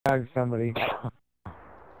somebody.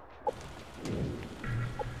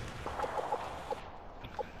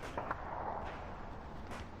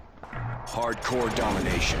 Hardcore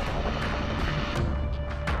domination.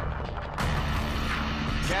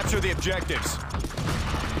 Capture the objectives.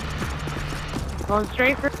 Going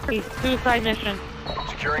straight for B. Suicide mission.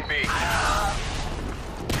 Securing B.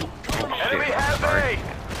 Enemy has A.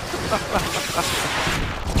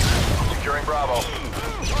 Securing Bravo.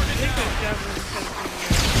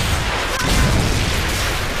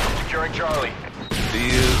 Securing Charlie. D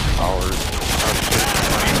is ours.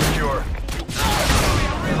 Secure.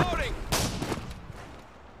 Reloading.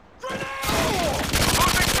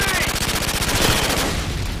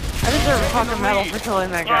 I deserve a fucking medal for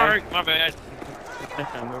killing that guy. Sorry, my bad.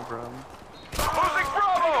 No problem. Losing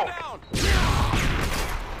Bravo.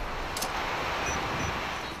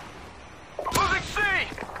 Losing C.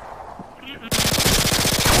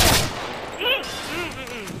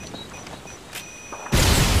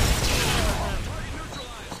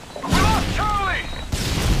 We lost Charlie.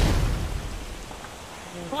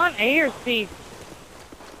 Want A or C?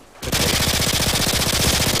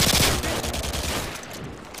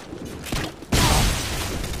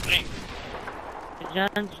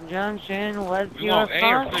 Junction, what's You your want A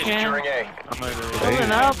or C? function? Securing A.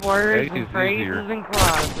 Pulling upwards A and is phrases easier. and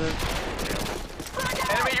crosses.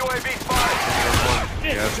 Enemy UAV spotted.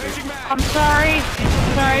 Changing mag. I'm sorry.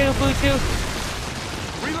 Sorry, Ubuntu.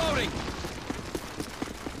 Reloading.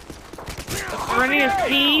 Running a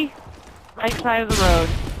C, right side of the road.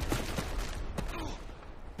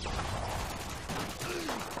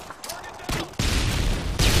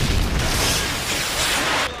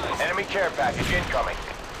 Enemy care package incoming.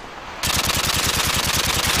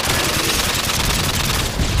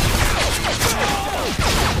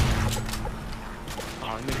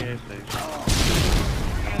 Oh, in the gas station.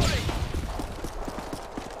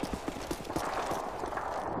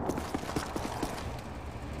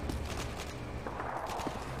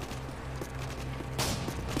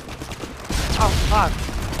 Oh, fuck.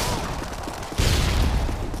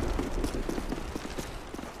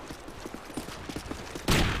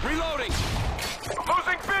 Reloading.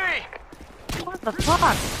 Losing B. What the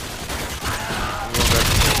fuck?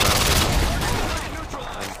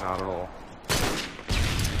 Not at all.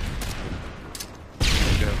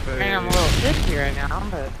 Man, I'm a little tipsy right now,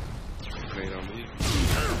 but...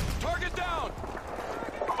 Target down.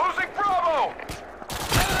 Losing Bravo.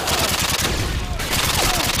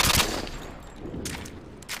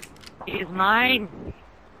 He's mine.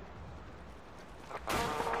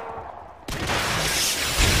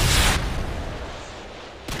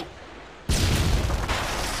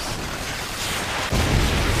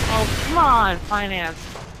 Oh, come on, finance.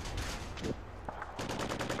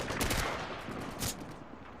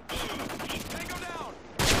 Tango down.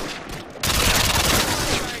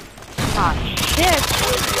 Ah, shit.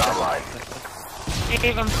 UAV online.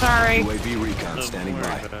 Dave, I'm sorry. UAV recon standing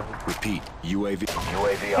by. Repeat. UAV Killed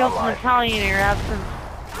some online. Italian in your absence.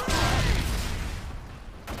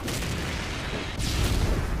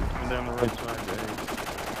 I'm down the right side there.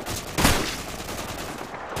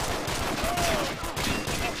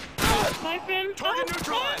 Target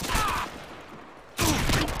neutralized.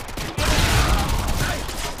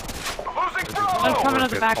 Losing Bravo. I'm coming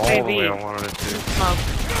to the back, all the way baby. I wanted it to. Smoke.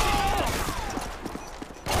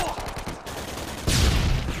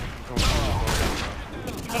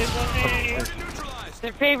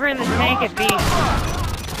 They're favoring the tank at B.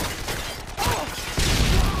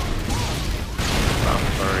 I'm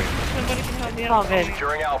sorry. Somebody can help me It's all out. good.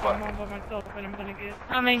 Securing Alpha. I'm all by myself and I'm gonna get...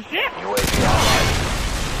 I mean, shit. UAV online.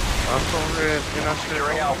 I'm sorry. You're not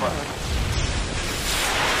Securing Alpha.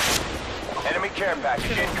 Enemy care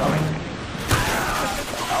package incoming.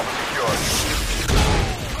 Alpha secured.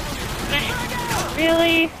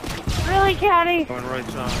 Really? Really, Caddy? Going right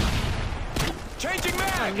side. Changing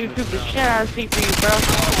I mag. do the shit out of CPU, bro.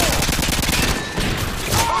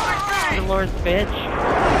 The Lord's bitch. Get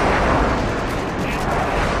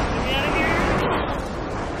me out of here.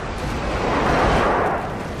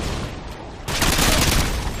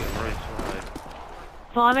 Right side.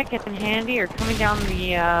 Sonic and Handy are coming down the,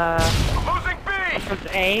 Losing B. towards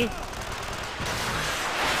A.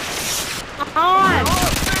 Come on!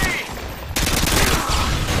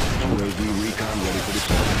 UAV recon ready for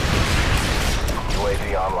deployment. UAV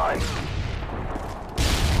online.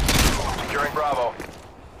 Securing Bravo.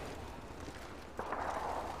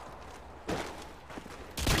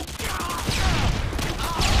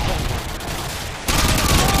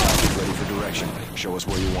 Ready for direction. Show us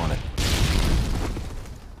where you want it.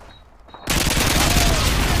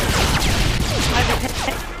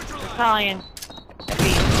 Italian.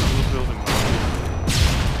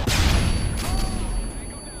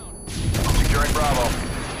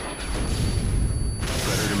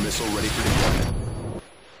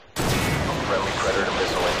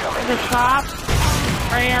 shop.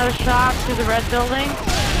 Running out of the shop to the red building.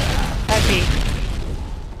 Heavy.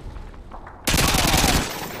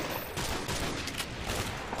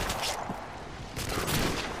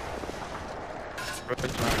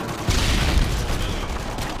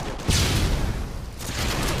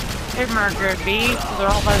 Hit marker B, so they're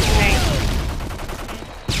all by the tank.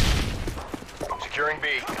 Securing B.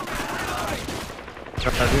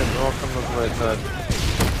 They're all coming up the right side.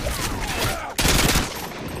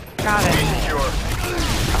 Got B it. secure.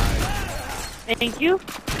 Thank you.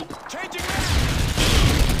 Changing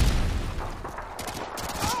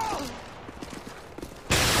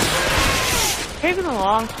Taking the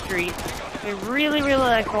long street. They really, really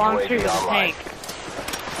like the long street with the tank.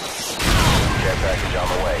 care package on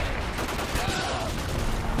the way.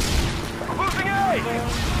 Losing A!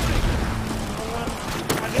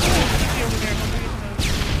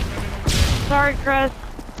 Sorry, Chris.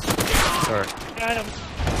 Sorry. Got him.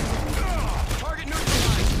 Target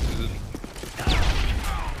neutralized.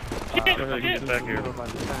 Shit, Get shit. back here.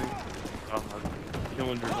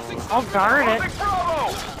 Killinger's on. I'll guard it. Losing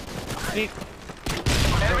Bravo!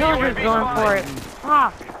 Killinger's going for it.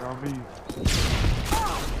 Fuck.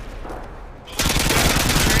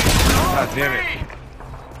 God damn it.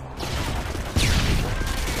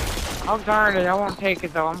 I'll guard it. I won't take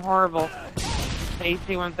it though. I'm horrible.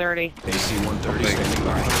 AC-130. AC-130 standing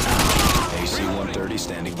by. AC-130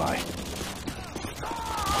 standing by.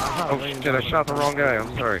 Oh shit, I shot the wrong guy.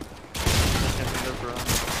 I'm sorry.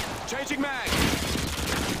 Changing mag!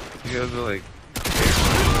 You guys are like...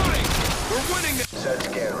 We're winning this! Set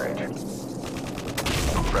scan range.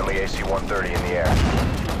 Friendly AC-130 in the air.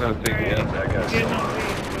 No, take it. That guy's Getting on me.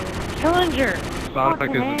 Killinger.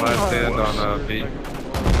 Sonic is my stand on B.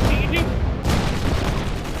 Easy.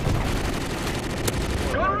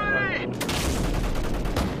 Gun ready!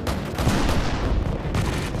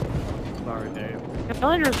 Sorry, Dave.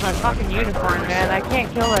 Killinger's my fucking unicorn, man. I can't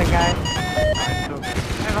kill that guy.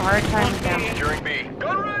 I have a hard time with him. Securing B.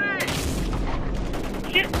 Gun ready!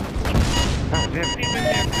 Shit. God damn it. He's in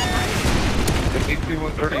there. The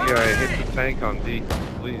AC-130 guy hit the tank on D.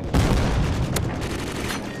 Please.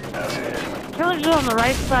 That's it. Killinger's on the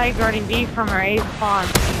right side guarding B from our A spawn.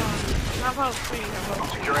 How about C? How about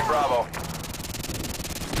C? Securing Bravo.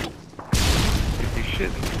 If you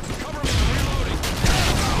shit.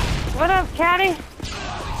 What up, Caddy?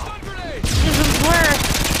 This is where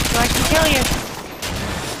so I can kill you.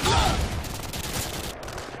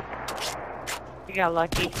 You got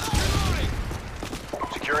lucky.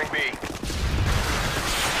 Securing B.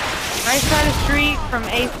 Right side of the street from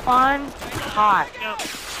A spawn. Hot. Yep.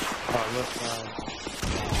 Left side.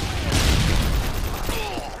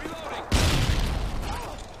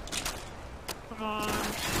 Come on.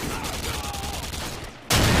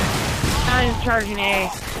 Now he's charging A.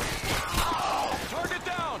 Target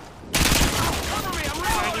down! Cover me, I'm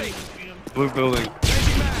reloading! Blue building.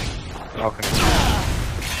 Changing mag! Falcon.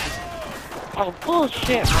 Oh,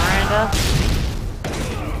 bullshit, Miranda.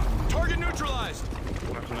 Target neutralized!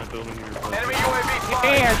 Watching that building here. Enemy UAV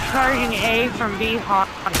They spotted! are charging A from B hot.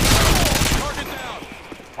 Target down!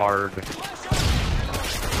 Hard.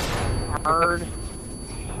 Hard.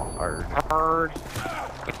 Hard. Hard.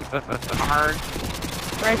 Hard.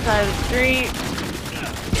 Right side of the street.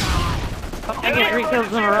 Oh, I get 3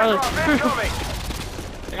 kills in a row. Incoming!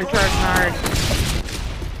 They're charging hard.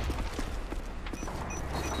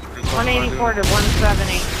 184 to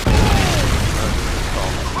 170.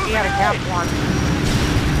 You got a cap one.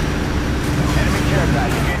 Enemy care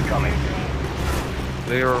package incoming.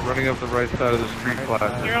 They are running up the right side of the street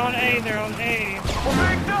class. They're on A. They're on A. We're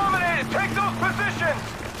being dominated! Take those positions!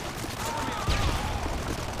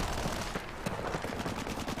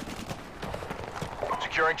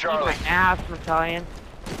 Securing Charlie. Ass battalion.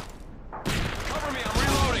 Cover me, I'm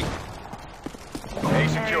reloading! A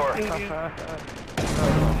secure.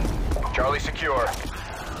 Charlie secure.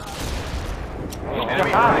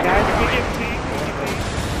 Enemy Ah, guys.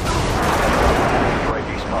 UAV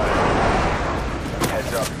spotted.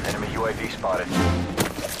 Heads up, enemy UAV spotted.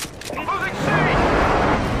 Losing C!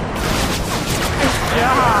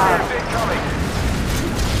 God. Incoming!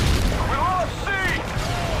 We lost C!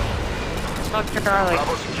 Fuck Charlie.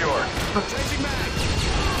 Bravo secure. Changing mag!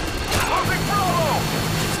 Losing Bravo!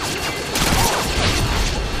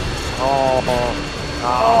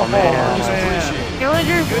 Oh man.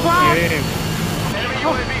 Killinger's spot. Enemy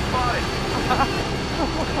UAV spotted!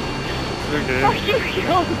 Fuck you,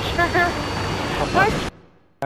 Killinger. Fuck